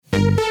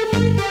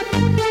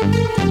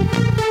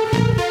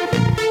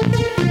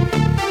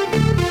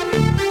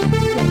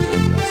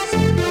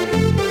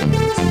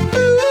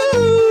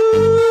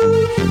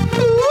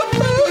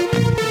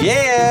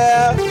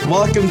Yeah!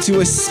 Welcome to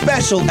a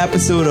special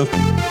episode of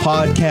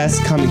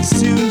Podcast Coming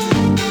Soon.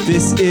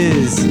 This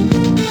is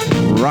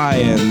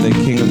Ryan, the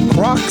King of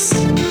Crocs.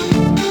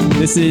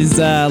 This is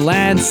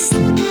Lance,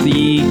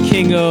 the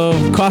King of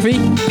Coffee.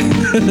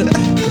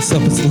 What's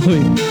up, it's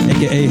Louis,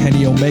 aka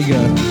Henny Omega.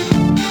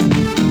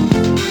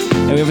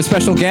 And we have a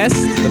special guest,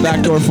 the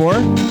Backdoor 4.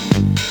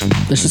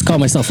 Let's just call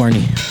myself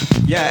Arnie.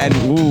 Yeah,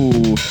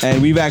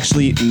 and we've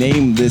actually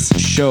named this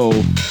show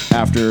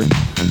after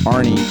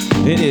Arnie.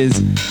 It is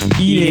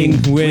Eating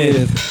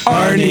with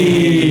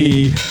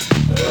Arnie.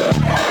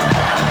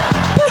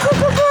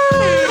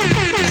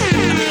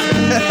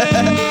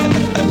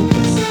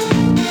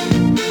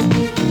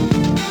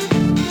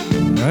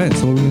 All right,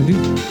 so what are we gonna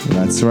do?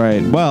 That's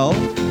right. Well,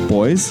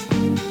 boys,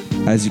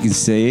 as you can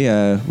see,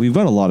 we've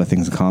got a lot of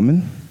things in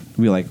common.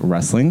 We like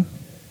wrestling,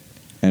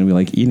 and we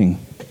like eating,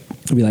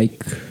 We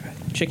like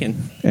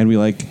chicken. and we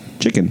like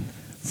chicken.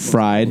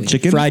 Fried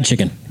chicken. Fried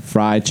chicken.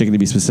 Fried chicken, to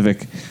be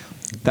specific.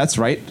 That's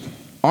right.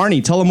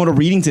 Arnie, tell them what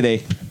we're eating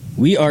today.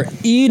 We are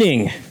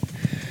eating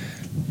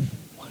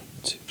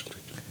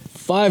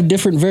 5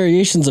 different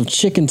variations of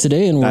chicken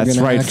today, and we're That's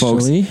gonna right,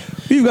 folks.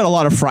 We've got a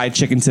lot of fried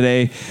chicken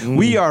today.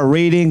 We are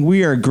rating,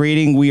 we are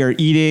grading, we are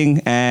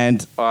eating,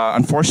 and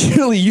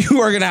unfortunately,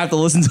 you are going to have to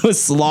listen to us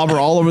slobber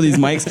all over these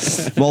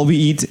mics while we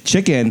eat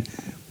chicken.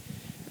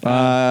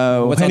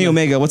 Henny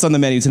Omega, what's on the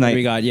menu tonight?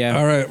 We got,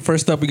 All right,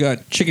 first up we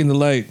got Chicken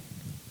Delight.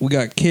 We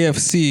got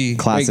KFC.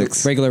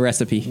 Classics. regular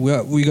recipe.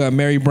 We got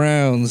Mary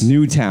Brown's.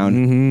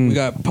 Newtown. We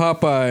got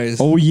Popeyes.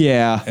 Oh,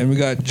 yeah. And we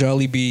got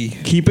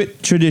Jollibee. Keep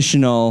it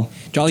traditional.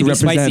 Jolly to Bee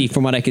spicy, represent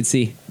from what I could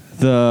see.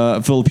 the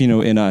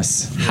Filipino in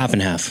us. half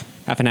and half.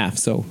 Half and half,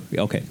 so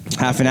okay.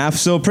 Half and half.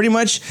 So pretty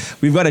much,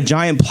 we've got a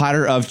giant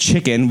platter of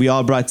chicken. We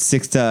all brought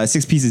six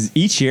pieces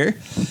each here,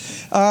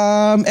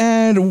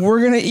 and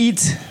we're gonna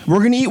eat.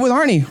 We're gonna eat with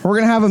Arnie. We're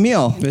gonna have a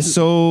meal.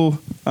 So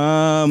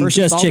First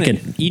just installment,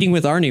 chicken. Eating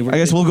with Arnie. I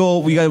guess we'll go.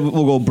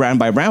 We'll go brand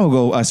by brand.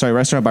 We'll go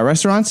restaurant by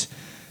restaurant.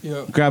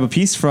 Yeah. Grab a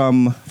piece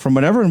from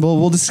whatever, and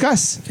we'll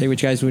discuss. Okay,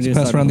 which guys would you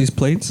Pass around these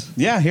plates.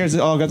 Yeah, here's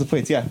all. Got the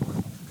plates. Yeah,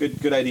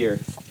 good idea.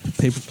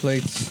 Paper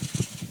plates.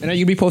 And are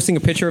you be posting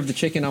a picture of the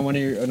chicken on on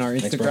our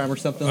Instagram or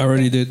something? I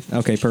already did.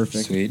 Okay,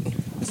 perfect. Sweet.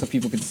 So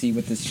people can see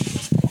what this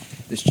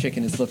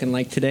chicken is looking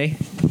like today.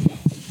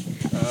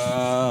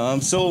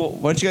 So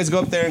why don't you guys go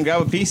up there and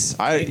grab a piece?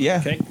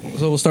 Yeah. Okay.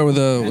 So we'll start with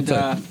And,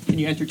 the can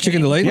you enter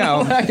Chicken Delight. Yeah.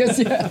 I guess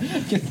yeah.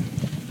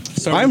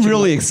 I'm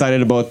really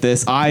excited about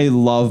this. I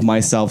love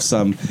myself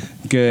some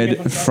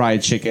good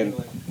fried chicken.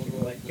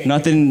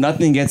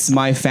 Nothing gets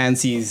my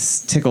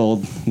fancies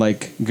tickled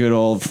like good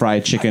old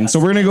fried chicken. So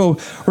we're gonna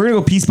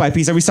go piece by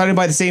piece. Are we starting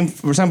by the same?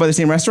 We're starting by the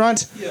same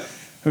restaurant. Yeah.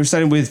 We're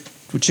starting with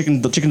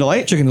chicken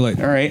delight. Chicken Delight.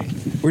 All right.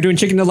 We're doing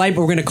chicken delight,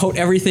 but we're gonna coat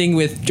everything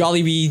with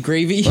Jollibee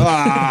gravy.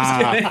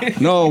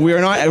 No, we are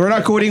not. We're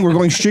not coating. We're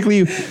going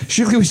strictly with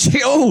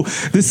chicken. Oh,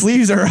 the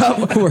sleeves are up.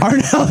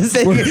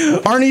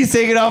 Arnie's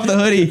taking off the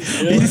hoodie.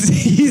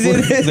 He's in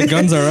it. The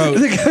guns are out.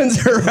 The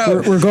guns are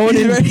out. We're going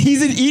He's in. ready.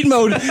 He's in eat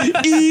mode.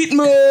 Eat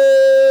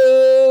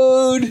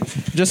mode.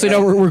 Just so you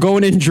know, we're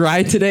going in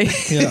dry today.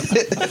 Yeah.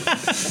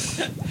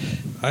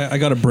 I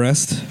got a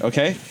breast.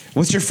 Okay.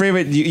 What's your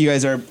favorite? You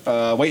guys are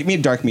white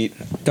meat, dark meat.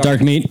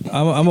 Dark meat.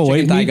 I'm a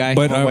white thigh meat guy.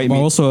 but Oh, white I'm meat.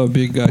 also a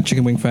big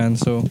chicken wing fan.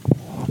 So,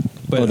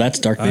 but Oh, that's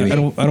dark, I baby.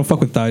 don't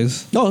fuck with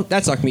thighs. No,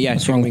 that's like me. Yeah,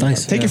 What's wrong with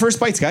thighs? Take your first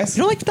bites, guys.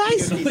 You don't like the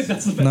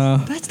thighs? Nah,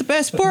 That's the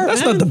best part.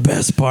 that's man. not the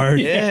best part.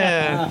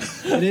 Yeah.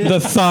 The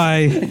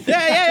thigh.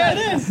 Yeah,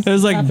 it is.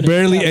 There's like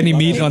barely any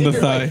meat on the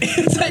thigh.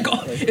 It's like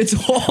it's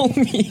all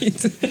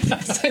meat.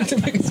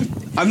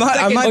 I'm not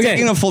Okay.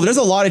 taking a full. There's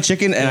a lot of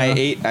chicken,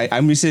 and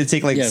I'm used to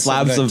take like Yeah, so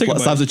slabs good. of Take a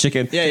bite. slabs of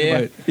chicken. Yeah.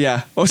 Right.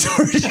 Yeah. Oh, so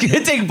we're just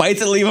gonna take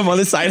bites and leave them on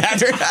the side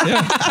after.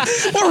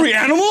 What are we,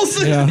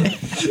 animals? Yeah.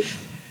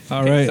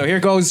 All right. So here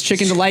goes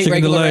chicken delight, Chicken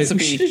regular Delight.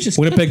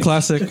 recipe. Winnipeg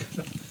Classic.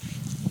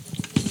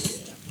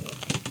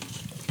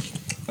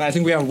 I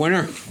think we have a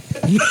winner.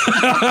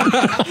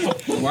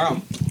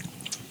 Wow.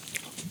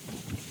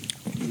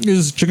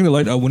 Is Chicken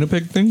Delight a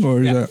Winnipeg thing or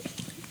is Yeah. that?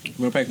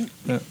 Winnipeg.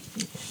 Yeah.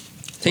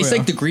 Tastes Oh, yeah.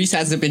 like the grease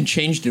hasn't been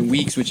changed in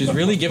weeks, which is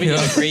really giving it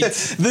a great.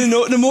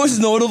 The most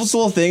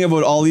noticeable thing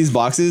about all these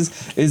boxes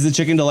is the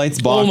Chicken Delight's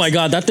box. Oh my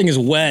god, that thing is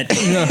wet.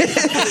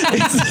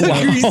 It's the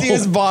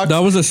greasiest box. That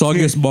was the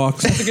soggiest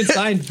box. It's a good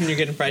sign when you're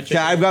getting fried Okay,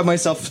 chicken. I've got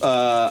myself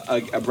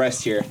a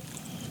breast here.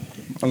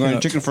 I'm going Yeah.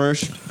 chicken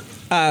first.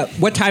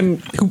 What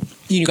time?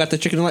 You got the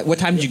chicken delight? What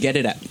time did you get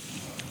it at?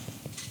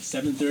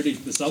 7:30,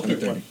 the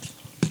Selkirk one.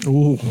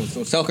 Ooh.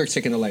 So Selkirk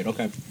chicken delight.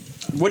 Okay.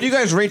 What do you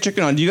guys rate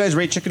chicken on? Do you guys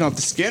rate chicken off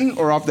the skin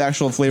or off the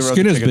actual flavor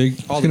Skin of is the chicken?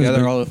 big. All Skin is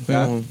together, big.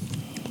 all Yeah.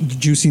 The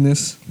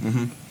juiciness.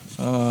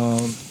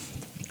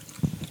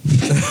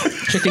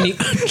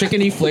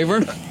 chickeny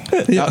flavor.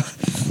 Yeah.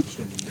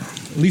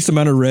 Least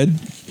amount of red.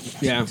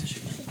 Yeah.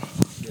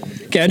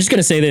 Okay, I'm just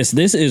gonna say this.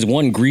 This is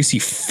one greasy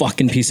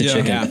fucking piece of Yeah.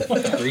 chicken.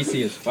 Yeah.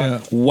 Greasy as fuck. Yeah.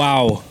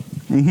 Wow.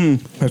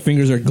 My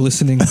fingers are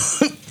glistening.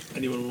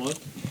 Anyone want?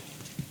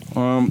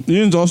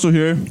 Ian's also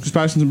here. Just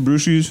passing some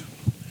brewskis.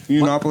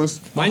 Ianopolis.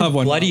 I'll have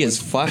one. bloody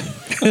as fuck.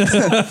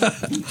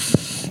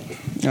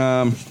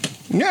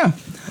 Yeah.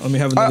 Let me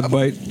have another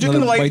bite. Chicken Another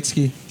delight. bite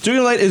ski. Chicken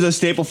delight is a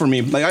staple for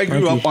me. Like I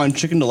grew Okay. up on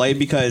chicken delight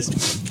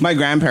because my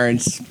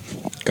grandparents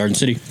Garden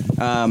City.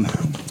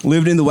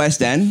 lived in the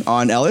West End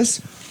on Ellis,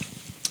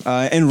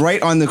 and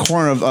right on the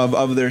corner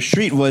of their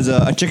street was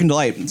a chicken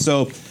delight.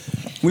 So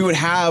we would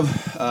have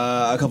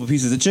a couple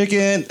pieces of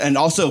chicken, and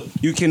also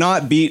you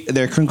cannot beat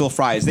their crinkle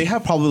fries. They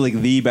have probably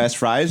like the best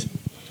fries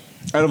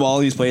out of all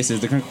these places.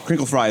 The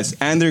crinkle fries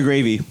and their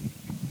gravy.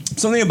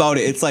 Something about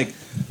it. It's like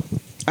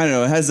I don't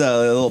know. It has a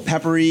little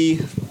peppery,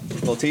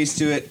 little taste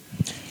to it.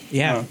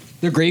 Yeah,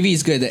 their gravy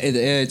is good.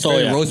 It's Oh,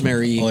 very yeah.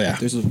 rosemary. Oh, yeah.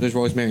 There's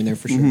rosemary in there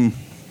for sure.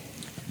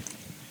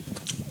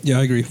 Yeah,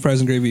 I agree.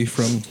 Fries and gravy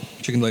from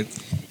Chicken Delight.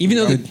 Even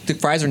though the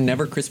fries are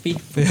never crispy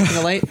from Chicken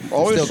Delight,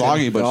 Always still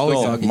soggy, good. but Always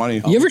still soggy.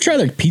 money. You ever try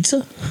like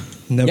pizza?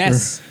 Never.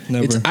 Yes.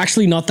 Never. It's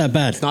actually not that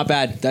bad. Not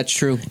bad. That's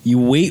true. You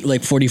wait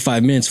like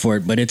 45 minutes for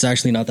it, but it's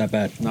actually not that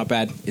bad. Not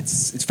bad.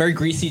 It's very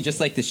greasy, just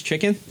like this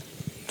chicken.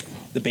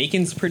 The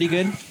bacon's pretty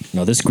good.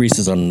 No, this grease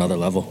is on another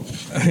level.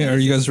 Are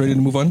you guys ready to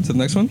move on to the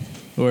next one?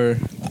 Or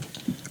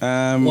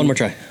One more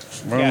try.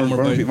 One more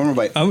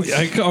bite. I want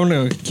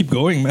to keep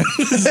going, man.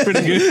 This is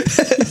pretty good.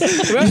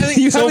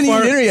 You so haven't far,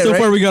 eaten dinner yet, so right?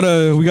 far we got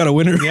a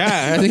winner.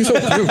 Yeah, I think so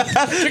too.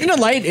 Chicken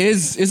Delight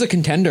is a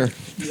contender.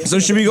 So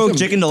should we go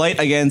chicken delight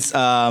against?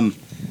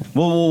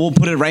 We'll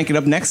put it rank it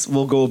up next.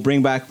 We'll go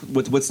bring back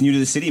what's new to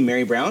the city,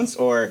 Mary Brown's,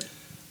 or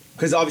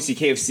because obviously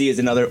KFC is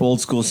another old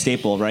school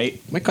staple, right?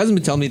 My cousin's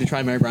been telling me to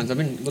try Mary Brown's. I've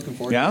been looking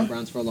forward Yeah? to Mary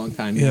Brown's for a long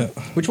time. Yeah.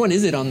 Which one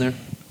is it on there?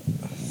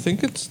 I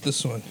think it's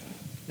this one.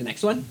 The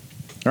next one?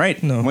 All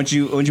right. No. Why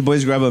don't you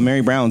boys grab a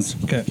Mary Brown's?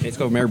 Okay. Okay, let's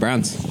go with Mary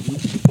Brown's.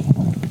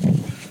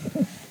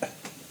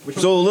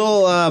 So a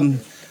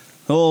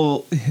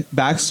little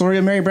backstory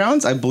of Mary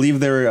Brown's. I believe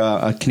they're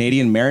a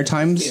Canadian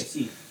maritime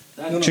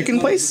chicken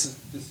place.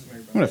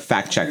 I'm gonna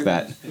fact check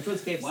that.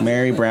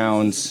 Mary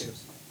Brown's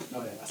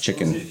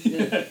chicken. I'm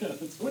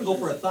gonna go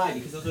for a thigh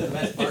because those are the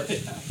best parts.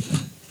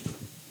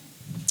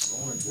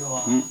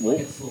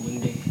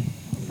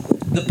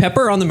 The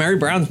pepper on the Mary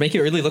Brown's make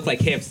it really look like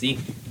KFC.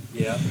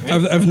 Yeah.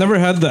 I've never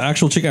had the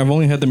actual chicken. I've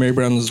only had the Mary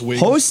Brown's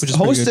wings. Host which is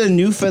pretty good. a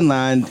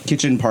Newfoundland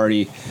kitchen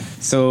party.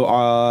 So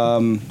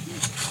are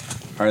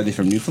they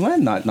from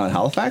Newfoundland? Not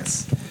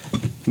Halifax?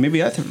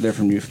 Maybe they're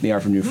from They are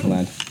from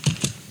Newfoundland.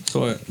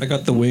 So I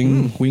got the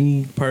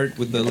wing part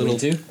with the little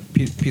too?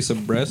 piece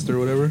of breast or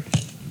whatever.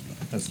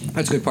 That's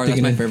a good part. That's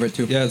Digging my in. favorite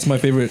too. Yeah, it's my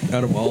favorite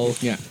out of all.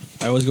 Yeah.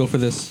 I always go for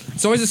this.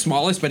 It's always the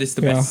smallest, but it's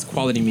the Yeah. best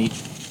quality meat.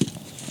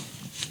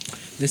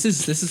 This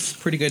is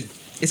pretty good.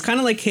 It's kind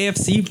of like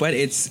KFC, but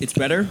it's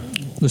better.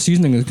 The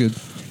seasoning is good.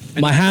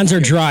 My hands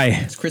are dry.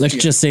 crispy. Let's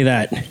just say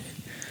that.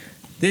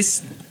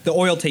 The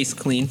oil tastes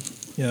clean.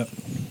 Yeah.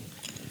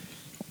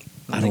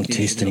 I don't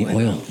taste any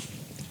oil.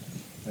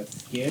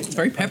 It's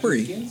very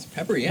peppery. It's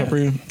peppery, yeah.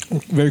 Peppery,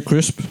 very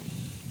crisp.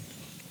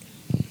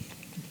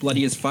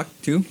 Bloody as fuck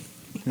too.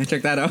 Can I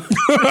check that out?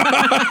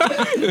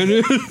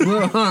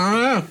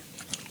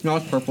 No,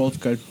 it's purple. It's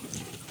good.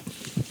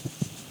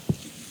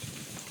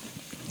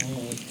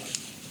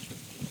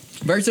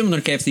 Very similar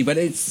to KFC, but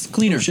it's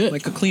cleaner. shit.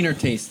 Like a cleaner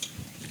taste.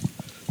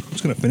 I'm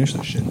just gonna finish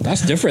this shit.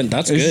 That's different.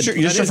 That's Is good.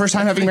 this your first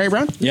time having Mary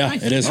Brown? Yeah,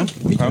 it is.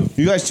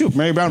 You guys too,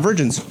 Mary Brown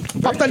virgins.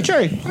 Pop that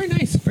cherry. Very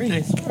nice. Very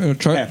nice.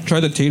 Try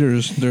the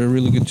taters. They're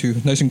really good too.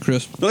 Nice and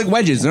crisp. They're like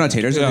wedges. They're not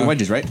taters. They're Yeah. like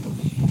wedges, right?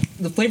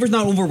 The flavor's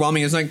not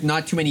overwhelming. There's like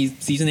not too many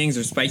seasonings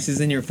or spices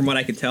in here, from what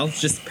I could tell.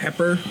 It's just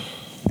pepper.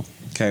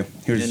 Okay,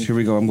 here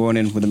we go. I'm going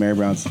in with the Mary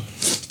Browns.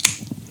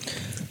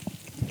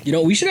 You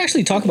know, we should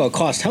actually talk about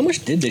cost. How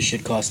much did this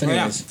shit cost, yeah.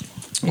 anyways?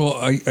 Well,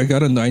 I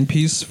got a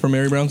 9-piece from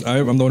Mary Brown's.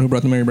 I'm the one who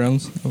brought the Mary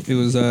Brown's. It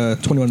was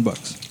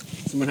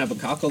 $21 Someone have a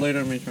calculator?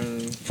 I'm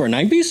trying to... For a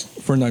 9-piece?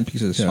 for 9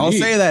 pieces. Yeah. I'll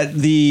say that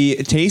the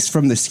taste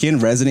from the skin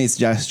resonates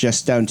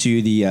just down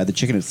to the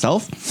chicken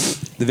itself,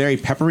 the very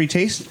peppery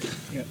taste.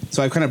 Yeah.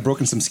 So I've kind of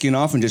broken some skin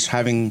off and just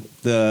having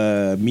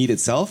the meat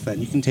itself, and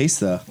you can taste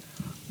the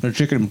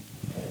chicken.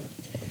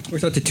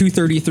 Works out to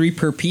 $2.33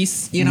 per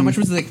piece. Ian, how much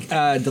was the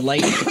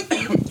delight?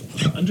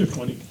 Under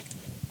 20.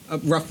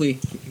 Roughly.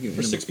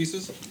 For 6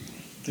 pieces? I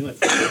think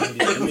like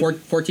 99.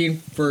 14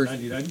 for...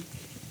 99.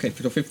 Okay,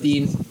 so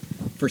 15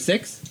 for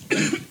 6.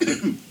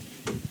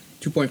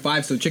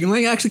 2.5. So chicken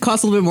leg actually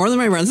costs a little bit more than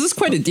Mary Brown's. This is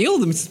quite a deal,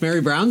 the Mrs.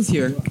 Mary Brown's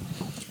here.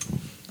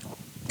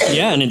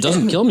 Yeah, and it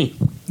doesn't kill me.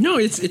 No,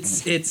 it's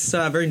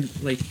very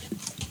like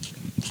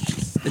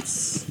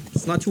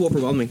it's not too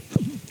overwhelming.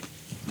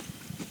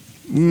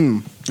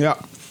 Yeah.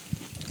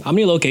 How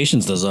many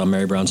locations does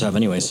Mary Brown's have,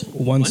 anyways?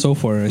 One so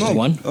far. I think.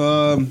 One?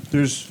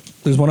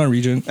 There's one on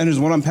Regent. And there's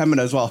one on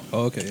Pembina as well,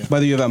 Oh, okay. Yeah. by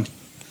the U of M.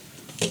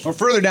 Or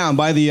further down,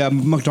 by the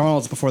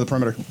McDonald's before the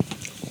perimeter.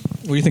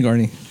 What do you think,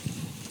 Arnie?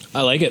 I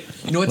like it.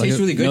 You know what Like tastes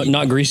it? really good?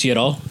 Not greasy at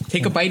all.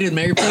 Take a bite of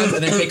Mary Brown's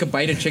and then take a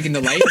bite of Chicken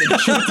Delight. And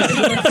chew it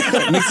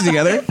together. Mix it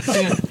together.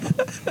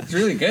 It's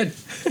really good.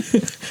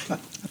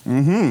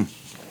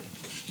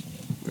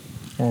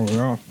 Oh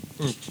yeah,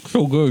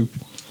 so good.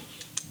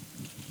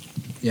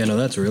 Yeah, no,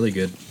 that's really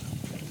good.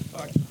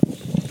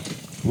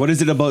 What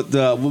is it about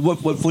the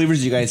what flavors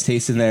do you guys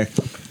taste in there?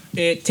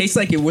 It tastes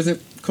like it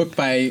wasn't cooked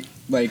by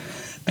like.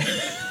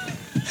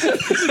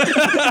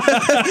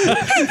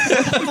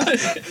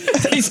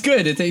 It tastes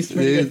good. It tastes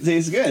pretty It good.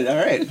 tastes good. All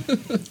right.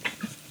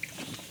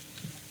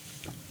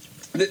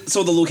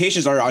 So the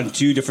locations are on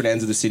two different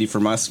ends of the city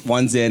from us.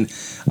 One's in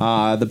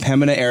the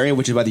Pembina area,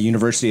 which is by the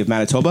University of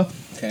Manitoba,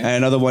 Okay. and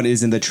another one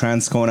is in the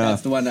Transcona.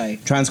 That's the one I.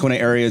 Transcona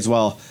area as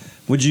well.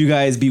 Would you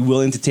guys be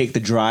willing to take the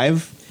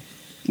drive?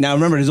 Now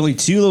remember, there's only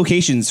two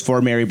locations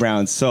for Mary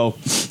Brown's, so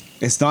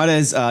it's not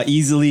as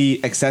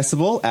easily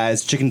accessible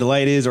as Chicken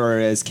Delight is or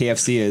as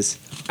KFC is.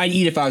 I'd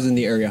eat if I was in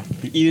the area.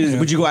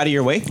 Would you go out of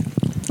your way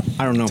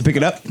I don't know. to pick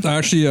it up?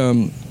 Actually,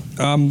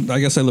 I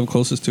guess I live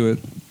closest to it.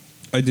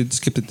 I did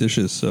skip the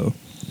dishes, so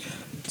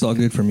it's all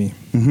good for me.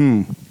 What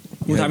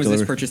Yeah, time was this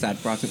deliver. purchased at?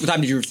 What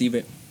time did you receive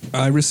it?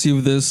 I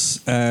received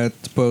this at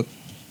about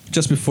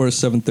just before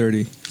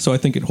 7:30, so I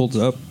think it holds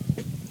up,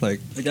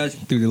 like It does.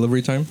 through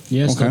delivery time.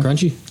 Yeah, it's still Okay.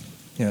 crunchy.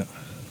 Yeah.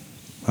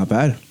 Not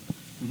bad.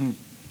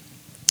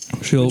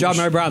 Shall, Good job,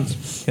 Mary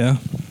Brown's. Yeah.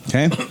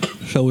 Okay.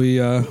 Shall we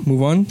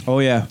move on? Oh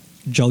yeah.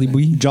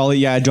 Jollibee.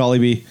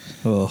 Jollibee.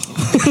 Oh.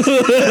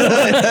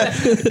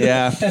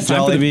 Yeah.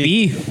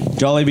 Jollibee.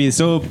 Jollibee.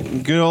 So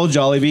good old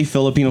Jollibee,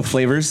 Filipino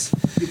flavors.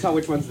 You can tell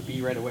which one's the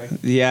B right away.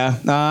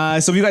 Yeah.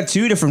 So we've got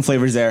two different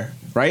flavors there,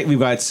 right? We've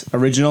got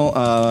original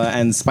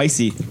and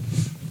spicy.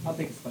 I'll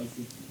take a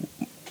spicy.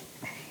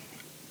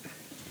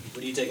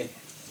 What are you taking?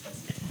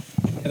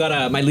 I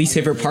got my least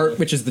favorite part,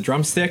 which is the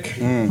drumstick.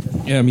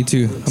 Yeah, me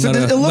too. I'm So not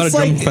it a, I'm not looks a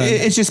drum like fan.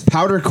 it's just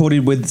powder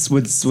coated with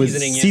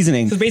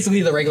seasoning. So it's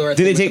basically the regular.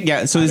 Do they take?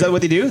 Yeah. So is that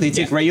what they do? They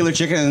take regular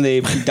chicken and they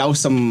douse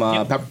some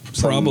pepper.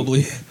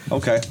 Probably.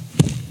 Okay.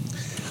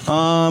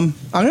 I'm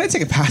gonna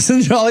take a pass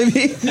on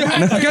Jollibee.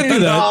 I can do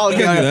that. Oh, I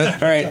can do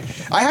that. All right.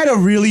 I had a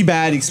really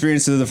bad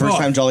experience the first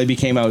time Jollibee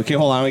came out. Okay,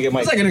 hold on. I'm gonna get my.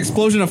 It's like an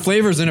explosion of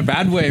flavors in a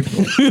bad way.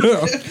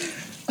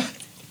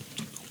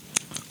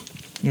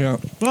 Yeah.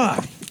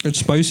 Ah, It's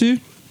spicy,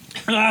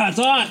 it's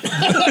hot.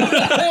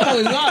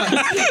 Holy God.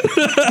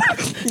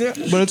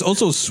 but it's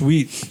also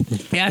sweet.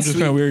 Yeah, Which is sweet.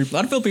 kinda weird. A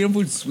lot of Filipino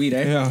food's sweet,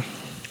 eh? Yeah.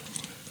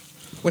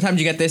 What time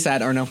did you get this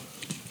at, Arno?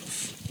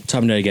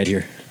 Time did I get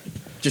here?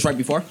 Just right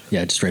before?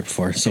 Yeah, just right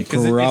before. So 'cause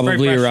it's very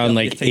probably fresh, around so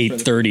like it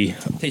tastes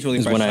 8:30 Tastes really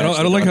is fresh. when I don't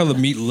actually like got how the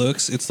meat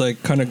looks. It's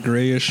like kind of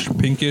grayish,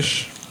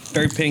 pinkish.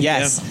 Very pink.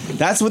 Yes,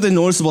 that's what the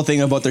noticeable thing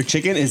about their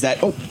chicken is that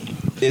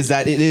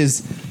it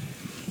is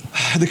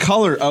the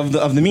color of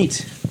the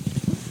meat.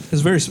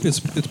 It's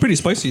it's pretty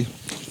spicy,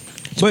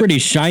 It's pretty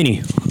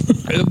shiny.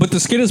 but the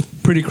skin is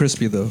pretty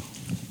crispy though.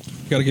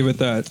 Gotta give it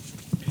that.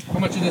 How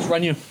much did this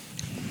run you?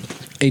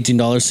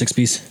 $18, 6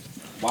 piece.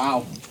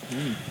 Wow.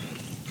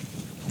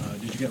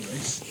 Did you get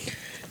rice?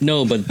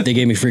 No, but they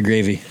gave me free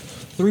gravy.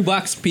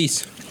 $3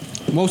 piece.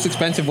 Most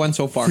expensive one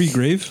so far. Free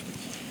grave.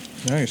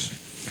 Nice.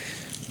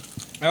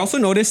 I also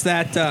noticed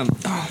that.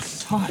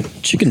 It's hot.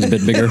 Chicken's a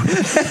bit bigger.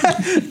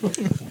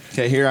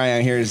 Okay, here I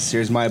am.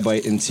 Here's my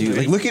bite into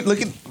like look at.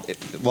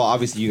 Well,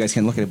 obviously you guys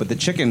can look at it, but the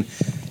chicken,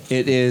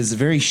 it is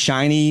very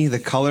shiny. The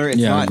color, it's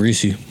Yeah, not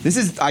greasy. This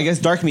is, I guess,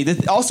 dark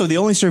meat. Also, they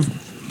only serve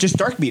just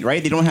dark meat,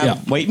 right? They don't have Yeah.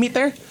 white meat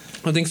there.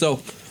 I think so.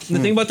 The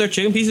thing about their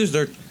chicken pieces,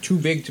 they're too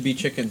big to be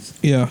chickens,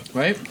 Yeah.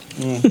 right?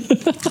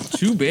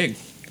 Too big.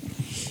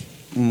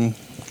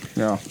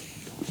 Yeah.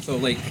 So,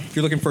 like, if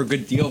you're looking for a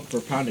good deal for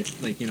poundage,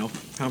 like,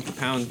 pound for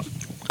pound.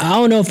 I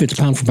don't know if it's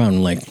pound for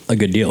pound like a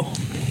good deal.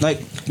 Like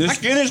the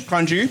skin is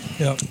crunchy.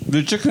 Yeah.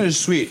 The chicken is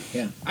sweet.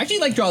 Yeah. I actually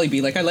like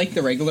Jollibee. Like, I like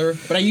the regular,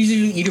 but I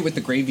usually eat it with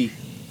the gravy.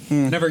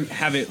 Never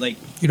have it, like,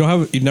 You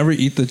never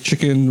eat the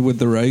chicken with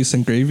the rice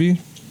and gravy.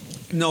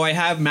 no, I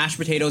have mashed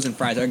potatoes and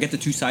fries. I get the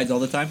two sides all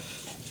the time.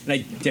 And I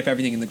dip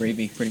everything in the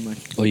gravy, pretty much.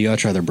 Oh, you gotta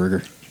try their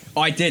burger.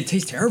 Oh, I did.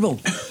 Tastes terrible.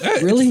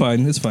 Really? It's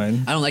fine. It's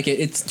fine. I don't like it.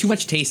 It's too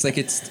much taste. Like,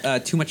 it's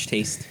too much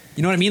taste.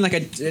 You know what I mean? Like, I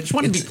just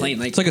want it to be plain.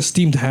 Like, It's like a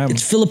steamed ham.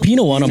 It's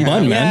Filipino on a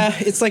bun, man. yeah,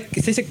 it's like,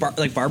 it tastes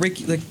like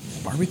barbecue or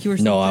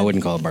something. No, I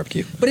wouldn't call it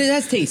barbecue. But it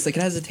has taste. Like,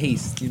 it has a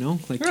taste, Like, Yeah,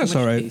 it's too much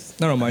all right.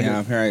 taste. I don't mind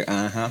Yeah. it. Right.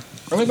 I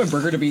like my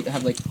burger to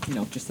have, like,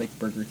 just like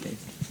burger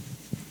taste.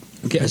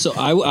 Okay, so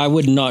I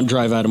would not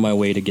drive out of my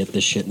way to get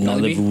this shit, and I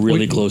live Jollibee?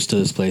 really close to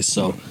this place,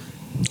 so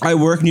I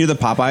work near the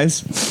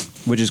Popeyes,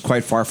 which is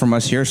quite far from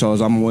us here. So as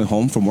I'm on my way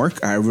home from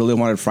work, I really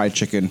wanted fried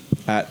chicken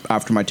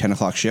after my 10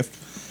 o'clock shift.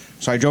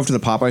 So I drove to the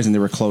Popeyes and they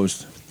were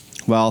closed.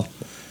 Well,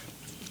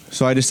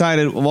 so I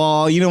decided,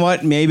 well, you know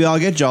what? Maybe I'll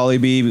get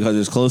Jollibee because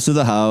it's close to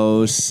the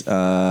house.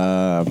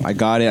 I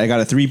got it. I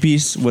got a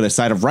 3-piece with a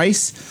side of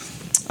rice.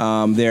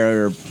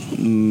 Their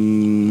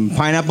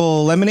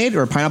pineapple lemonade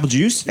or pineapple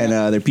juice and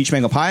their peach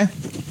mango pie.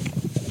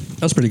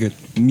 That's pretty good.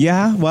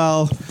 Yeah,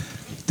 well,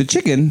 the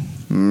chicken,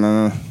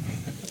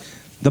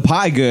 the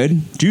pie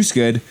good, juice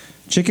good,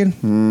 chicken,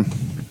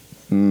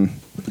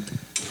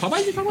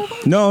 Popeyes you talking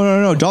about?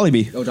 no,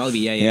 Jollibee. Oh,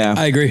 Jollibee, yeah. Yeah,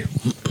 I agree.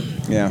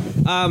 yeah.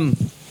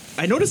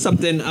 I noticed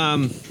something.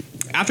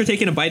 after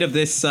taking a bite of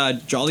this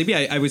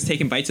Jollibee, I was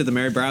taking bites of the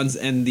Mary Browns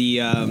and the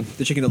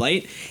Chicken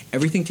Delight.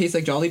 Everything tastes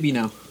like Jollibee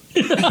now.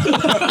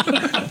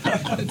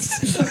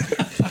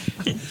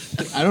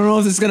 I don't know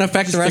if this is gonna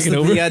affect the rest of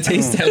the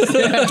taste test.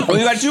 Well,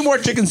 we've got 2 more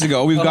chickens to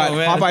go. We've got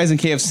man. Popeyes and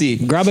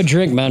KFC. Grab a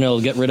drink, man.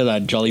 It'll get rid of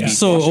that Jollibee.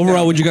 So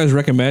overall, would you guys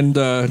recommend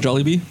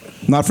Jollibee?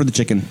 Not for the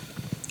chicken.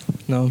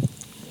 No.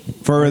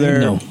 For their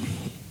No.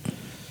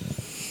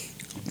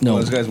 No.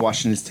 This guy's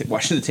washing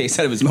the taste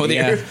out of his mouth.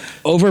 Yeah. Here.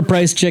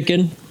 Overpriced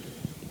chicken.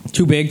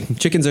 Too big.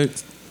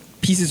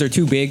 Pieces are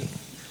too big.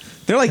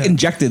 They're like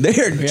injected.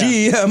 They're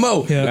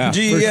GMO. Yeah,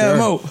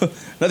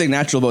 GMO. Nothing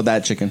natural about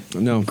that chicken.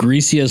 No.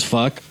 Greasy as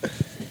fuck.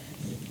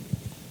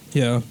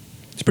 Yeah,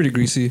 it's pretty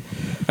greasy.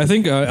 I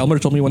think Elmer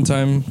told me one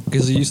time,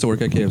 because he used to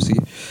work at KFC,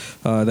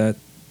 that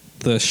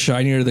the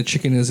shinier the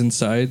chicken is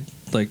inside,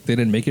 like they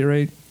didn't make it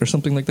right or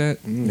something like that.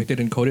 Like they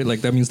didn't coat it.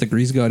 Like that means the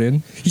grease got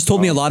in. He's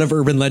told me a lot of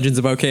urban legends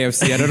about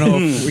KFC. I don't know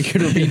if we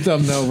could repeat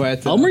them though,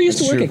 but Elmer used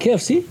to work at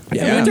KFC.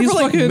 yeah, he's for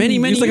like fucking- many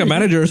He's like a years.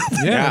 manager or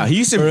something. Yeah, he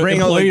used to Or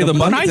bring out like employee the of the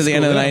month. money to the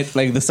end of the High night,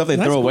 school, like the stuff they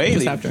High throw school, away.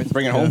 just They after.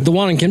 bring it home. The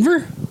one in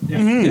Kinver?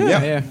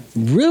 Yeah. Yeah.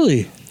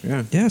 Really?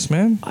 Yeah. Yes,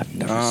 man. I've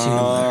never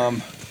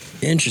seen him.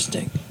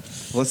 Interesting.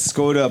 Let's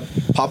go to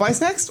Popeyes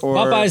next, or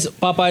Popeyes.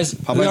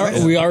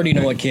 Popeyes? We already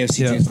know what KFC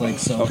Yeah. tastes like.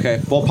 So Okay.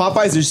 Well,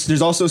 Popeyes.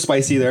 There's also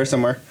spicy there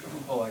somewhere.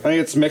 I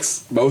think it's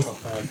mixed both.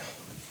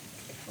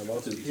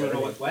 You don't know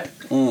what's what?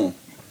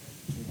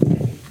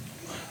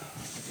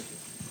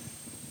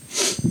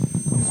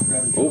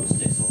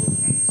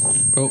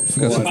 Oh,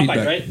 we got some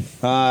feedback.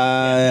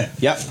 right?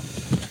 Yep.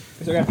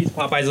 So I got a piece of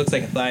Popeyes. Looks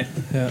like a thigh.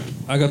 Yeah,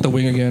 I got the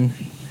wing again.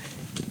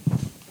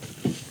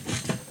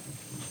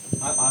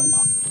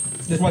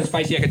 This one's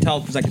spicy. I can tell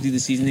because I can do the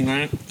seasoning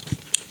on it.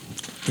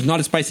 It's not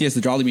as spicy as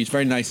the Jollibee. It's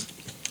very nice.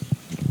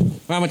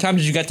 How much time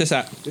did you get this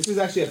at? This is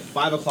actually a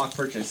 5 o'clock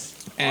purchase.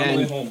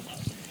 And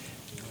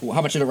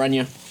how much did it run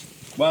you?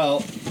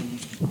 Well,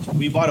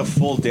 we bought a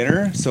full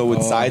dinner, so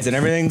with sides and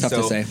everything. Tough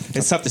to say.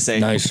 It's tough to say.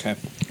 nice.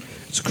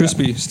 It's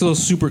crispy. Still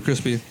super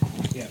crispy.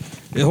 Yeah.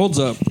 It holds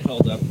up.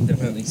 Held up,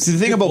 definitely. See, the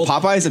thing about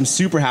Popeyes, I'm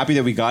super happy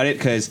that we got it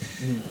because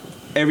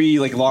every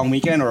like long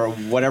weekend or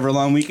whatever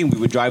long weekend, we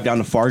would drive down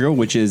to Fargo,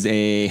 which is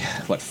a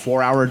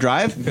 4-hour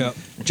drive, Yeah.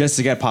 just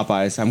to get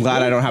Popeyes. I'm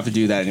glad I don't have to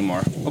do that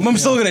anymore. I'm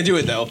still gonna do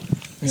it though.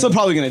 Still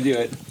probably gonna do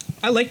it.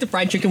 I like the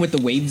fried chicken with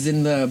the waves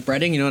in the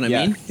breading. You know what I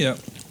Yeah. mean? Yeah.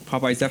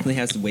 Popeyes definitely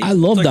has the waves. I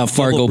love Like that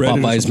Fargo double bread or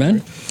Popeyes,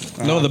 man.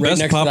 No, the Right best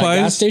next to that gas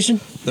Popeyes. station.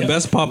 The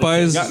best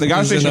Popeyes. Yeah, the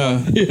gas is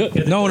station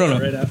in, no.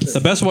 Right after. The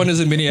best one is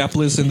in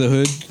Minneapolis in the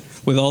hood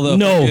with all the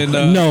No, fucking,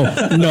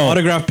 no.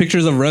 autographed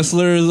pictures of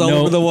wrestlers all No.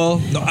 over the wall.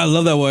 No, I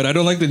love that one. I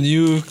don't like the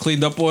new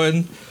cleaned up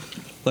one.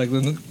 Like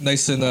the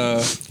nice and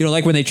You don't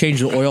like when they change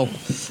the oil.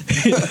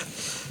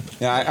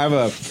 Yeah, I have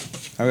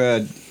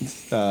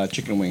a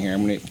chicken wing here.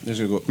 I'm gonna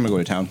go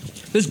to town.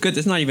 This is good.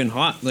 This is not even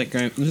hot. Like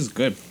this is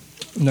good.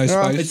 nice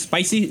Yeah. spice. It's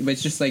spicy, but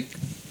it's just like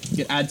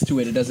it adds to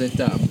it. It doesn't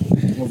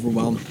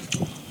overwhelm.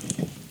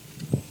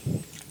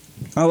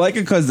 I like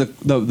it because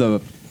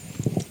the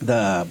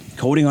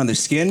coating on the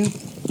skin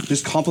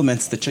just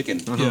complements the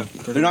chicken. Yeah.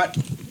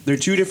 They're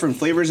 2 different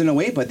flavors in a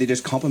way, but they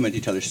just complement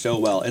each other so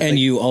well. It's And like-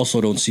 you also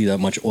don't see that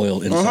much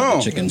oil inside Uh-huh.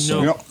 the chicken. So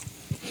You know,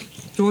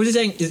 So what was he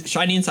saying? Is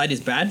shiny inside is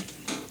bad?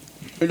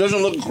 it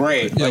doesn't look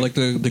great. Yeah, like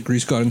the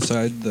grease got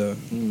inside the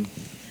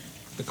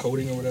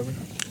coating or whatever.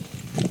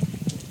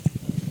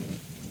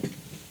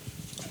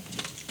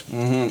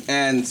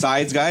 And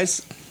sides,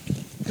 guys.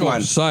 Come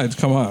on, Sides,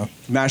 come on.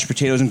 mashed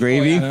potatoes and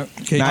gravy, Yeah.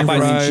 Cajun mac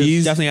fries. and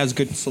cheese, Definitely has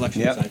good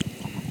selection Yep. inside.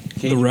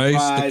 The rice, the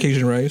fries.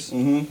 Cajun rice.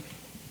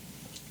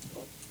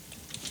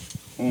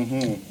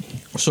 Mm-hmm.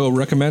 So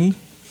recommend.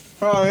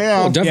 Oh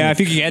yeah. definitely. Yeah, if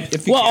you could get.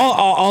 If you Well,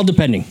 all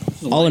depending.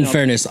 All in lineup.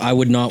 fairness, I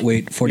would not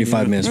wait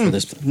 45 minutes for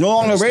this. No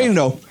longer stuff. waiting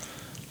though.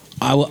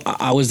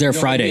 I was there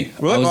Friday.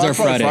 Really? I was Oh, there that's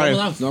Friday. Friday.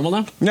 normal now. Normal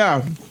now.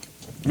 Yeah,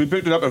 we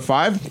picked it up at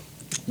 5.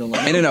 No In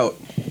longer. and out.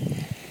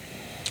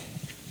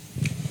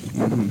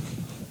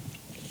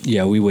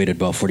 Yeah, we waited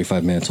about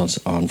 45 minutes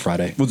on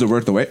Friday. Was it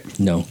worth the wait?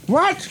 No.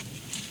 What?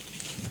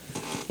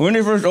 When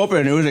they first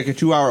opened, it was like a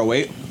 2-hour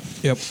wait.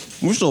 Yep.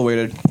 We still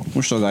waited.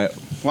 We still got it.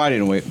 Well, I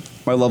didn't wait.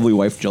 My lovely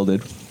wife Jill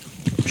did.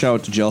 Shout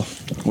out to Jill,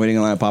 waiting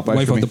in line at Popeyes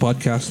Wife for of me. the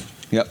podcast.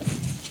 Yep.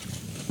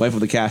 Wife of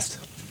the cast.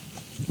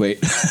 Wait.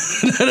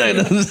 That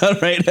doesn't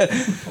sound right.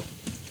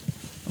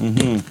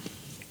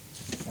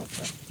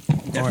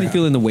 Definitely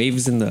feeling the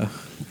waves in the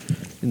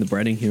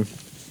breading here.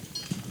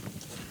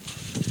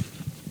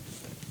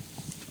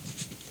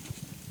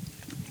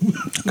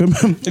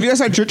 If you guys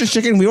had Church's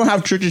chicken, we don't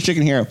have Church's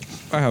chicken here.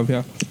 I have,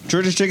 yeah.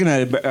 Church's chicken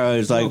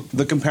is like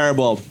the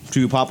comparable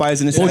to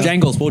Popeyes in a sense.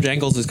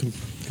 Bojangles is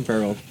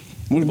comparable.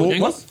 What?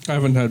 Bojangles? I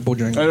haven't had I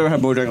Bojangles. never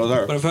had Bojangles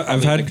there. But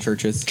I've had Like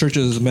churches.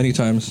 churches many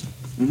times.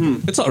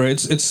 It's all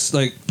right. It's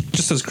like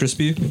just as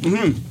crispy,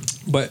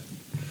 but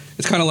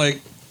it's kind of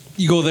like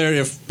you go there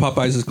if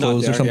Popeyes is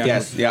closed or there, something.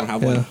 Yes, You don't yeah.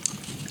 have Yeah. one.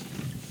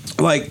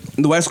 Like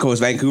the West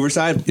Coast, Vancouver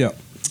side, Yeah.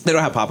 they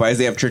don't have Popeyes.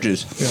 They have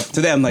Church's. Yeah.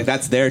 To them, like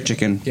that's their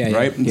chicken, Yeah, yeah.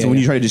 right? Yeah, so when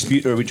you yeah. try to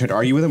dispute or we try to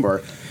argue with them,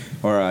 or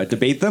or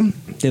debate them.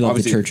 They love the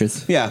Obviously-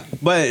 churches. Yeah,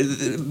 but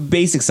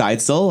basic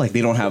side still, like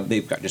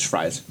they've got just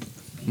fries.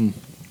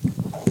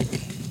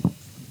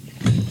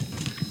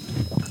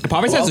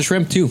 Popeyes has the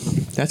shrimp too.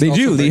 That's They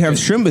also do. They very have good.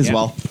 shrimp as Yeah.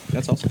 well.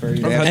 That's also very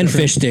good. Yeah. And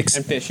fish sticks.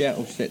 And fish, yeah.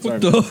 Oh shit, sorry.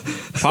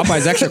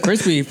 Popeyes extra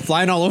crispy,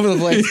 flying all over the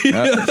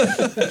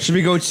place. Should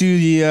we go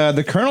to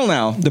the Colonel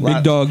now? The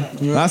big dog.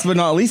 Last but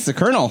not least, the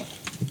Colonel.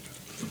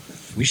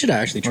 We should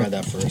actually try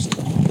that first.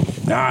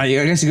 I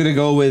guess you're gonna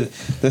go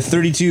with the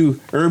 32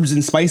 herbs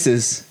and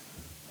spices.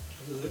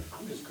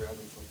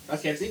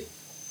 That's KFC.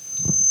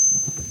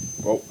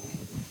 Oh.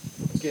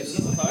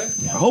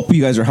 I hope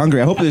you guys are hungry.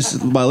 I hope this,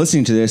 by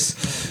listening to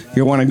this,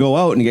 you want to go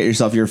out and get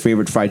yourself your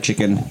favorite fried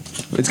chicken.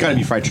 It's got to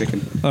be fried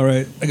chicken. All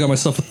right, I got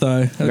myself a thigh.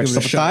 I'll You give got it a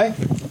yourself a shot.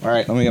 thigh? All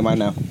right, let me get mine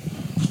now.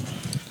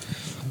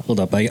 Hold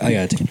up, I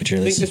gotta take a picture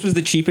of I think this. this was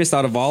the cheapest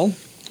out of all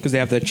because they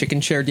have the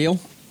chicken share deal.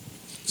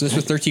 So this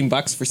was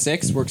 $13 for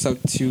 6. Works out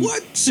to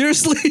What?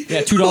 Seriously?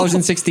 Yeah,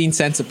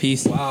 $2.16 a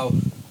piece. Wow.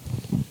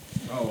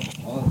 Oh,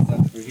 all the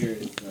stuff for here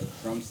is the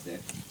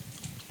drumstick.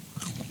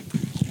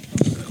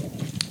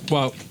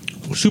 Wow.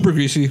 Super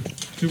greasy.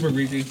 Super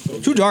greasy.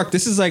 Too dark.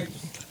 This is like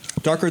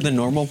darker than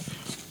normal.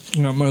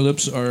 You know, my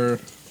lips are.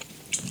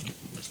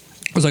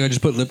 It's like I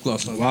just put lip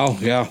gloss on. Wow.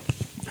 Yeah.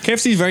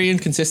 KFC is very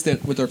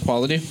inconsistent with their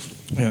quality.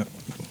 Yeah.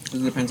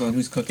 It depends on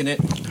who's cooking it.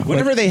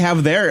 Whenever they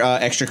have their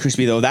extra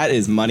crispy, though, that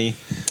is money.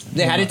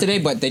 They had it today,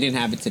 but they didn't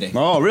have it today.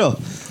 Oh, real?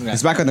 Yeah.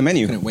 It's back on the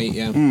menu. Couldn't wait.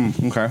 Yeah.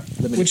 Okay.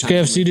 Limited Which time.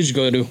 KFC did you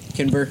go to?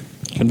 Kinver.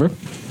 Denver?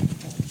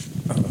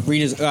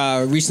 Rita's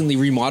recently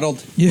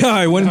remodeled. Yeah,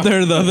 I went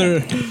there the other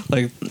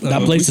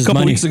That place is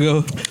couple money. weeks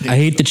ago. I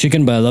hate the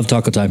chicken, but I love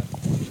Taco Time.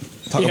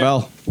 Taco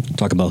Bell.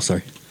 Taco Bell,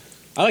 sorry.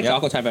 I like Yeah.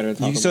 Taco Time better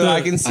than Taco So Bell.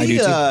 I can I see do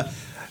too.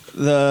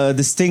 the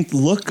distinct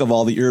look of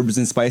all the herbs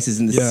and spices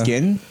in the Yeah.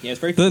 skin. Yeah, it's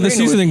very The Very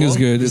seasoning is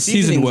noticeable. good. The It's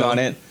seasoned seasoning's well. on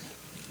it.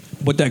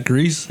 With that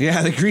grease.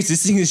 Yeah, the grease.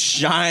 This thing is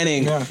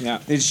shining. Yeah.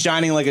 It's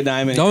shining like a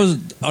diamond. That was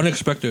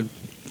unexpected.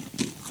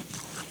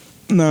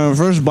 The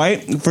first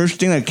bite, the first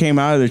thing that came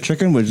out of the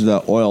chicken was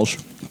the oils.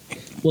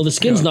 Well, the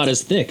skin's not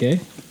as thick, eh?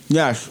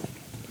 Yes.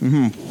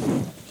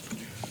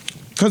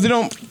 Because they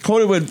don't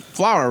coat it with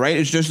flour, right?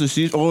 It's just the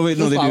season. Oh wait,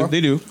 no, There's they flour. do.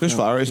 They do. There's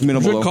flour. It's We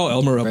minimal. should Though. call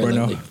Elmer up Very right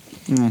lightly.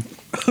 now.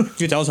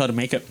 You tell us how to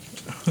make it.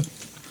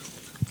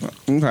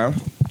 Okay.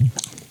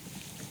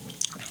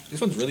 This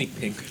one's really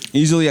pink.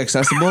 Easily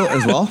accessible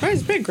as well. Right,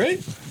 it's pink,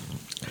 right?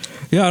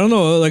 Yeah, I don't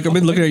know. Like I've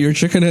been looking at your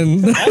chicken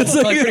and it's It's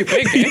like pretty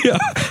pink. Eh? yeah.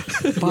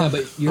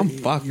 Yeah,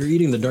 but you're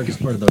eating the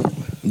darkest part of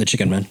the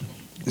chicken, man.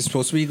 It's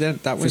supposed to be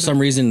that way. For some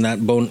reason,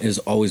 that bone is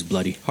always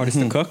bloody. hardest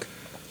to cook.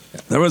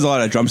 There was a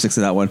lot of drumsticks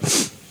in that one.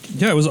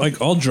 Yeah, it was like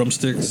all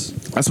drumsticks.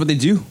 That's what they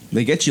do.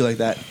 They get you like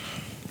that.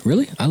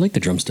 Really? I like the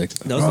drumsticks.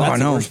 That's I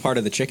know. the worst part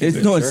of the chicken.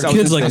 It's- for no, it's- sure.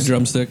 Kids just like a nice.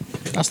 drumstick.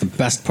 That's the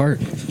best part.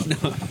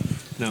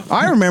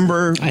 I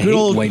remember I good hate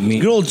old, white meat.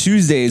 good old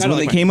Tuesdays I when don't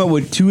they like came up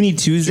with Toonie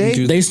Tuesday.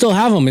 Tuesday. They still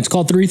have them. It's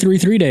called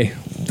 333 Day.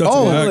 That's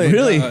Oh,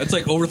 really? Yeah, it's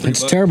like over $3.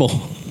 It's terrible.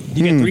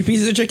 You get 3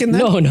 pieces of chicken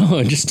then?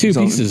 No, just two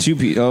So, pieces.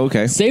 Oh,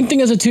 okay. Same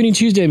thing as a Toonie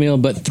Tuesday meal,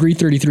 but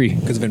 333.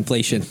 Because of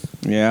inflation.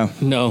 Yeah.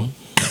 No.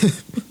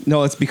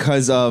 No, it's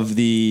because of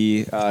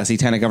the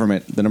satanic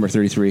government, the number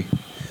 33.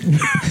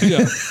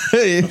 Yeah.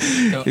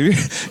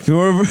 if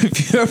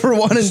you ever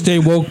want to Stay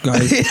woke,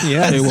 guys.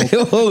 yeah, Stay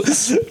woke.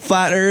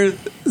 flat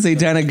Earth,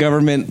 satanic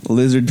government,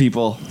 lizard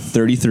people,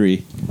 33.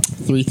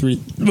 33.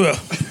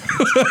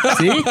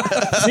 See?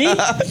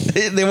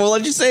 See? They won't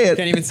let you say it.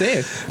 Can't even say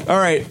it. All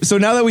right, so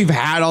now that we've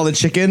had all the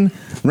chicken,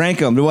 rank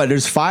them. What?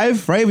 There's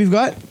 5, right? We've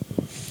got.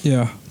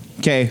 Yeah.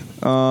 Okay.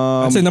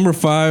 I'd say number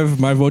 5.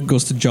 My vote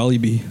goes to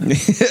Jollibee.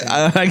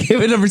 I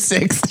give it number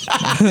 6.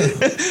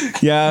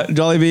 Yeah,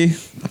 Jollibee,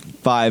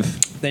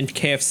 5. Then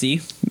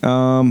KFC.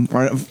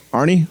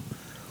 Arnie.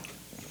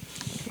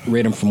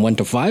 Rate them from 1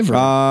 to 5? Or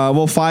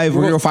Well, 5.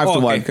 We're gonna go 5 to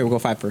 1. Okay, we'll go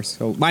 5 first.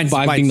 So mine's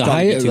 5 mine's being the Jollibee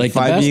highest, too. like the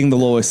 5 best? being the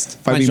lowest.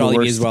 5 Mine's being the Jollibee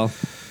worst. as well.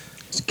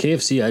 It's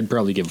KFC, I'd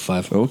probably give a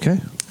 5. Okay.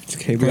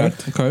 Okay, Okay.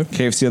 Okay.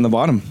 KFC on the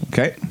bottom.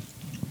 Okay.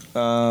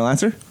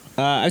 Lancer.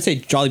 I'd say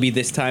Jollibee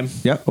this time.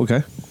 Yeah.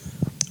 Okay.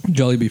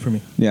 Jollibee for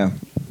me. Yeah.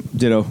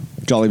 Ditto.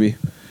 Jollibee.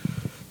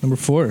 Number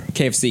 4.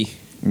 KFC.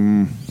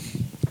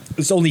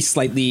 It's only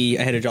slightly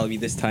ahead of Jollibee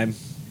this time,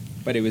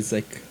 but it was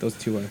like those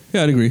two are.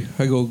 Yeah, I'd agree.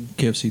 I go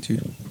KFC too.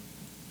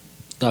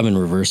 I'm in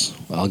reverse.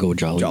 I'll go with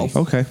Jolly.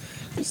 Okay.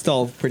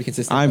 Still pretty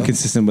consistent. I'm though.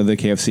 consistent with the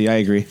KFC. I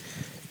agree.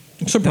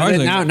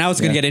 Surprising. Now it's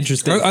gonna Yeah. get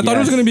interesting. I thought it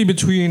was Yeah. going to be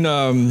between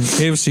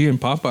KFC and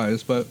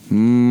Popeyes, but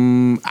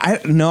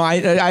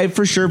I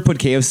for sure put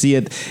KFC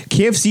at.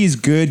 KFC is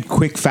good,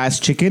 quick,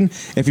 fast chicken.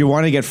 If you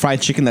want to get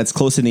fried chicken that's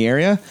close in the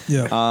area,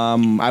 Yeah.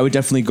 I would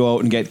definitely go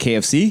out and get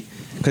KFC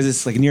because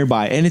it's like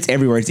nearby and it's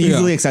everywhere. It's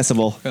easily Yeah.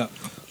 accessible. yeah.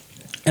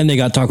 And they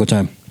got Taco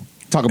Time.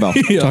 Talk about.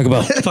 Talk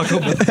about. Taco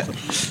Bell.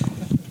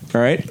 All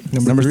right,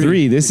 Number number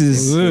 3. This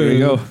is there you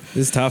go.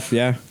 This is tough.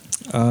 Yeah.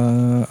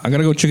 I'm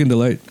gonna go Chicken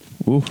Delight.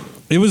 Ooh.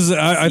 It was.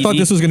 I thought Easy.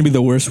 this was gonna be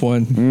the worst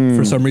one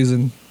for some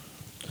reason.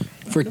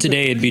 For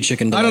today, it'd be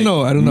chicken delight. I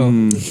don't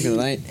know. Chicken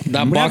delight.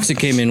 That box it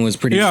came in was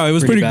pretty. Yeah, it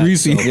was pretty bad,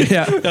 greasy. so-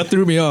 Yeah. That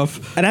threw me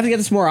off. I'd have to get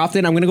this more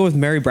often. I'm gonna go with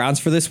Mary Brown's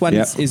for this one.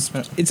 Yeah.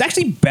 It's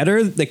actually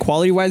better, like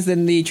quality wise,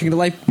 than the chicken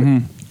delight.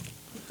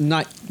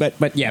 Not, but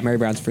yeah, Mary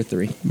Brown's for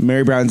 3.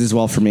 Mary Brown's as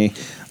well for me.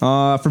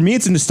 For me,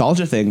 it's a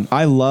nostalgia thing.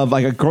 I love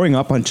like growing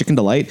up on Chicken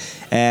Delight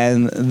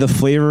and the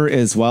flavor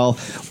as well.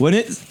 When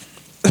it,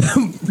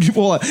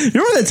 well, you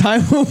remember the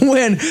time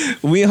when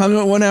we hung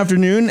out one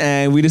afternoon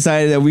and we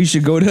decided that we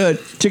should go to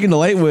Chicken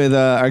Delight with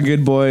our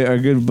good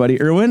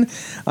buddy Erwin,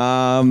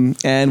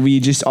 and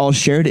we just all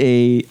shared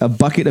a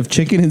bucket of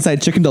chicken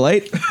inside Chicken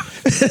Delight.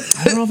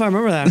 I don't know if I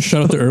remember that.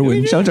 Shout out to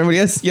Erwin. Shout out to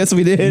everybody. Yes,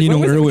 we did. You know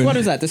Which Erwin. one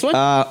is that? This one?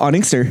 On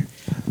Inkster.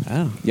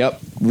 Oh. Yep.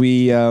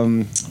 We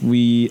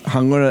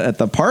hung out at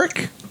the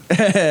park.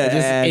 Just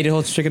ate a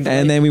whole chicken delight.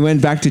 And then we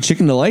went back to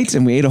Chicken Delight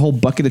and we ate a whole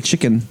bucket of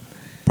chicken.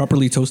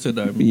 Properly toasted.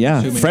 I'm Yeah,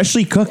 assuming.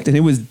 freshly cooked, and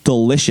it was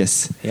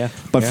delicious. Yeah,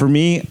 But yeah. for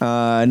me,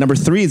 number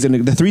 3 is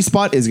the 3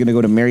 spot is gonna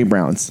go to Mary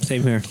Brown's.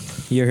 Same here.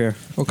 You're here.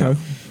 Okay.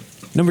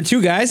 Number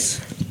 2, guys.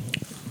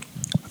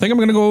 I think I'm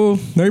gonna go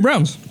Mary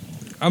Brown's.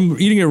 I'm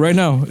eating it right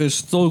now. It's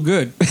still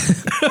good.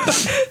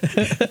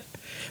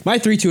 My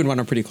 3, 2, and 1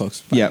 are pretty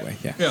close. By Yeah. the way.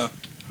 Yeah. Yeah.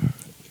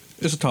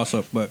 It's a toss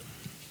up, but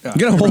yeah.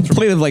 You got a whole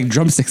plate of like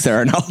drumsticks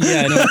there now.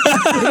 Yeah, I know.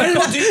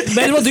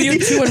 Might as well do your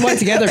 2 and 1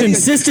 together.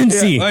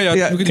 Consistency. Oh yeah.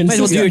 Yeah. We can Might as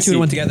well do your 2 and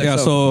 1 together. Yeah.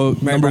 So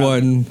Mary number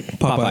Brown. 1,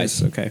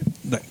 Popeyes. Okay.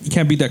 You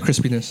can't beat that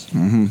crispiness.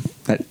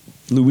 That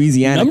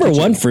Louisiana. Number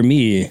kitchen. 1 for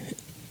me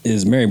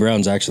is Mary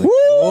Brown's, actually.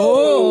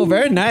 Oh,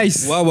 very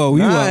nice. Wow.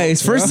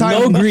 Nice. First time.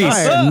 No on the grease.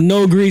 fire.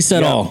 No grease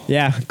at all.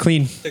 Yeah,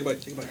 clean. Take a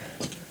bite. Take a bite.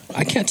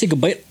 I can't take a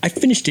bite. I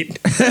finished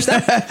it.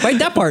 Bite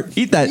that part.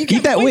 Eat that. You Eat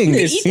can't that bite wing.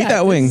 this. Eat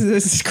that wing.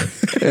 This is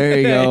great. There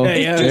you go.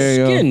 Yeah. There you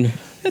go. Skin.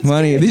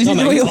 Money. Did you,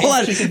 No, wait, no, hold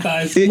on. Chicken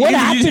thighs. What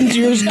happened to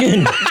your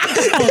skin?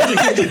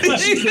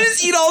 Did you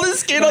just eat all the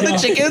skin on the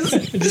chickens?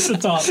 Just the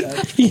top. Man.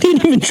 You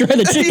didn't even try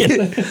the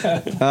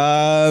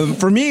chicken.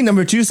 For me,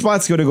 number 2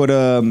 spot's go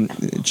to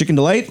Chicken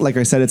Delight. Like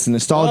I said, it's a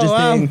nostalgia Oh,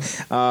 wow. thing.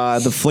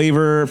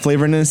 The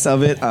flavorness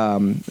of it,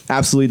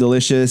 absolutely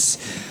delicious.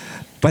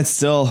 But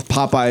still,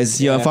 Popeyes.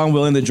 You know, if I'm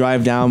willing to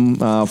drive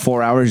down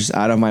 4 hours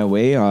out of my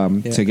way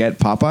to get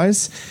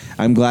Popeyes,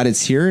 I'm glad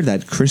it's here.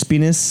 That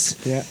crispiness.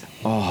 Yeah.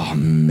 Oh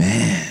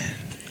man.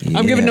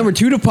 I'm giving number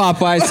 2 to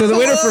Popeyes, so the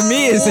winner for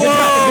me is. Good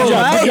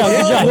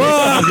job.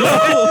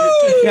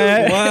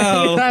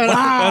 Wow.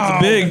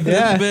 That's big.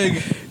 That's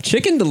big.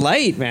 Chicken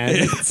Delight, man.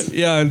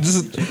 Yeah.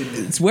 Just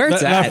It's where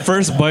it's that at.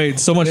 first bite.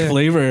 So much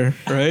flavor.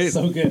 Right.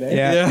 So good, eh?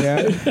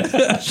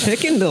 Yeah.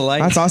 Chicken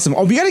Delight. That's awesome.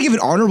 Oh, we gotta give an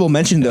honorable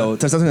mention though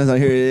to something that's out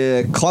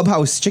here.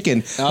 Clubhouse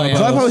Chicken. yeah.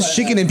 Clubhouse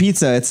Chicken and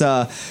Pizza. It's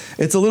a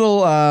little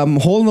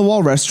hole in the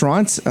wall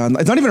restaurant. It's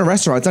not even a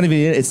restaurant. It's not even.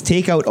 It's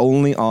takeout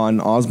only on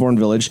Osborne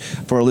Village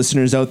for our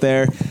listeners out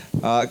there.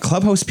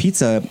 Clubhouse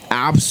Pizza,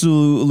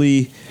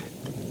 absolutely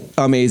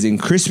amazing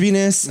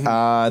crispiness.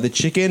 The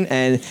chicken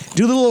and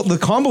do the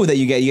combo that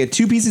you get. You get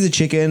 2 pieces of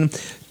chicken,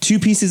 2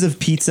 pieces of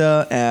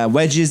pizza,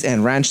 wedges,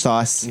 and ranch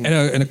sauce, And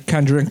a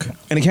canned drink.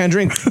 and a canned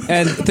drink.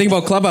 And the thing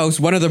about Clubhouse,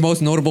 one of their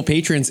most notable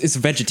patrons is a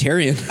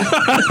vegetarian.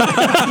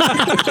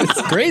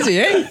 It's crazy,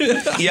 eh?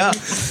 Yeah.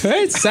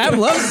 Right? Sam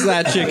loves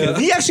that chicken.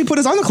 He actually put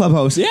us on the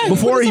Clubhouse. Yeah, he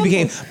before put he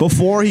us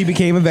on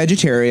became a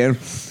vegetarian.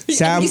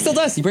 Sam, He still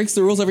does. He breaks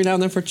the rules every now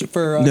and then for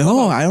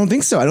no, I don't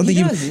think so. I don't think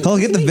does. he'll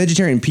get the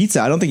vegetarian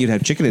pizza. I don't think you'd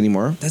have chicken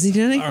anymore. Does he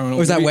do anything? I don't know.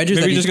 Or is that Maybe- wedges?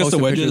 maybe that he he's just gets the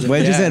posted wedges.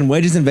 pictures of?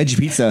 Wedges and veggie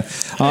pizza.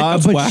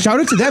 But whack.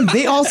 shout out to them.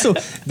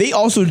 They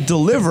also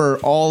deliver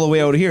all the way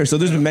out here. So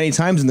there's been many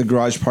times in the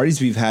garage parties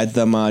we've had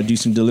them do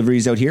some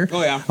deliveries out here.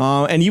 Oh, yeah.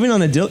 And even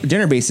on a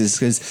dinner basis,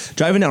 because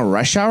driving down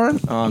rush hour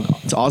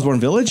to Osborne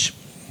Village,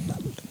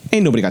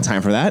 ain't nobody got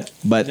time for that.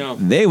 But No.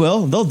 they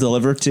will. They'll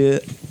deliver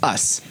to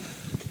us.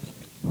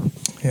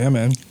 Yeah,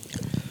 man.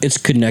 It's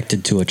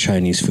connected to a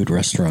Chinese food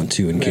restaurant,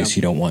 too, in case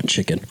you don't want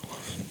chicken.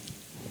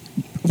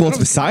 Well, it's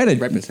beside it.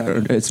 Right beside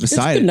it. It's It's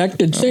beside it.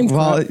 connected. Same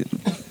Well, crap.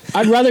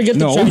 I'd rather get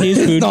the no, Chinese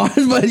it's food. not,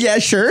 but yeah,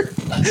 sure.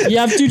 You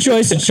have 2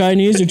 choices,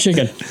 Chinese or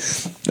chicken.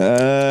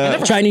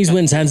 Chinese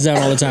wins hands down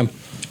all the time.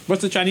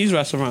 What's the Chinese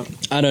restaurant?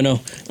 I don't know,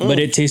 but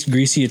it tastes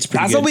greasy. It's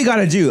pretty That's good. what we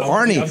gotta do.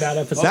 Arnie. on that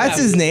episode. That's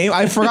his name.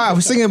 I forgot. I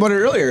was thinking about it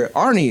earlier.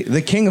 Arnie,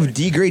 the king of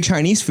D-grade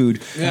Chinese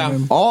food. Yeah.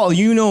 All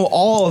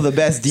of the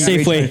best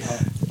D-grade.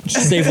 Safeway.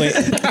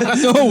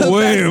 Safeway. No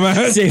way, man.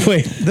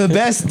 Safeway. The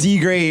best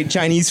D-grade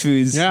Chinese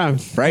foods. Yeah.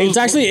 Right? It's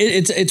actually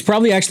it's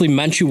probably actually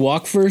Manchu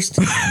Wok first.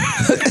 You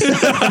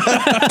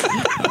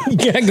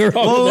can't go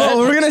wrong with that. Well,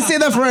 we're gonna save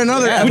that for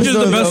another episode. Which is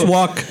the best though.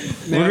 walk?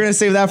 We're gonna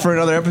save that for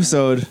another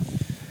episode.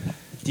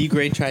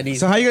 D-grade Chinese.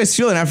 So how you guys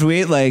feeling after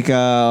we ate like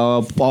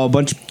a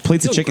bunch of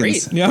plates of Feel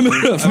chickens? great. Yeah,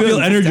 I feel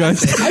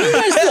energized. How do you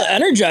guys feel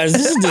energized?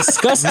 This is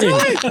disgusting.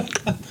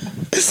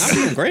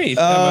 I'm great.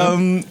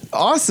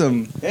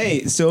 Awesome.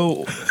 Hey,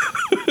 so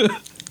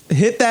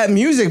hit that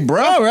music,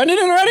 bro. Oh, running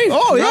it already?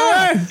 Oh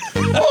yeah.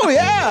 Oh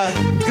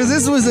yeah. Because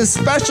this was a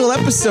special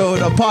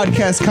episode of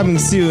podcast coming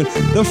soon.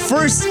 The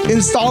first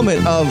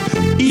installment of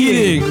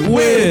Eating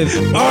with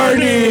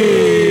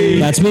Arnie.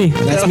 That's me.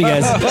 That's me,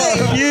 guys.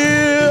 Thank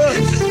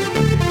you.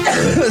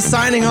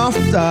 signing off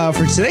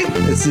for today.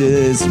 This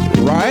is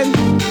Ryan.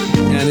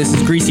 And this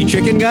is Greasy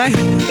Chicken Guy.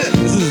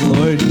 This is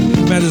Lloyd.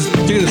 Man, this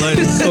chicken is light.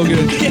 It's so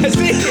good.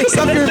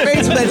 Stuff your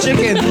face with that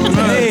chicken.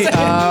 Hey,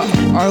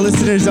 our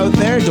listeners out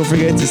there, don't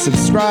forget to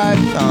subscribe.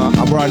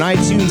 We're on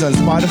iTunes, on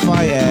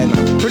Spotify, and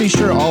I'm pretty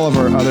sure all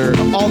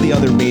the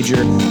other major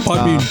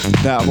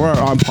Podbean. We're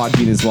on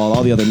Podbean as well.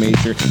 All the other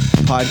major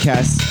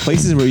podcast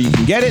places where you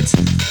can get it.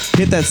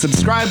 Hit that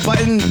subscribe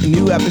button.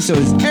 New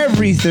episodes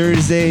every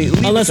Thursday.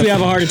 Unless we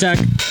have a heart attack.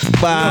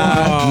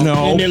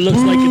 No. And it looks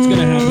like it's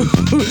gonna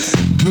happen.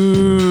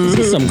 This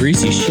is some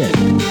greasy shit.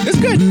 It's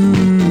good.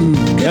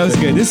 That was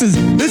good. This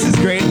is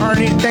great.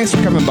 Arnie, thanks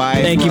for coming by.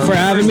 Thank you for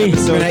having me.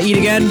 So, Can I eat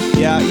again?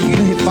 yeah, you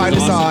can find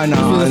us on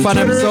fun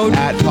Twitter episode.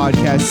 at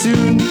Podcast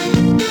Soon.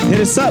 Hit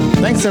us up.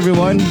 Thanks,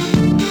 everyone.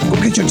 Go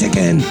get your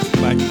chicken.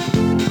 Bye.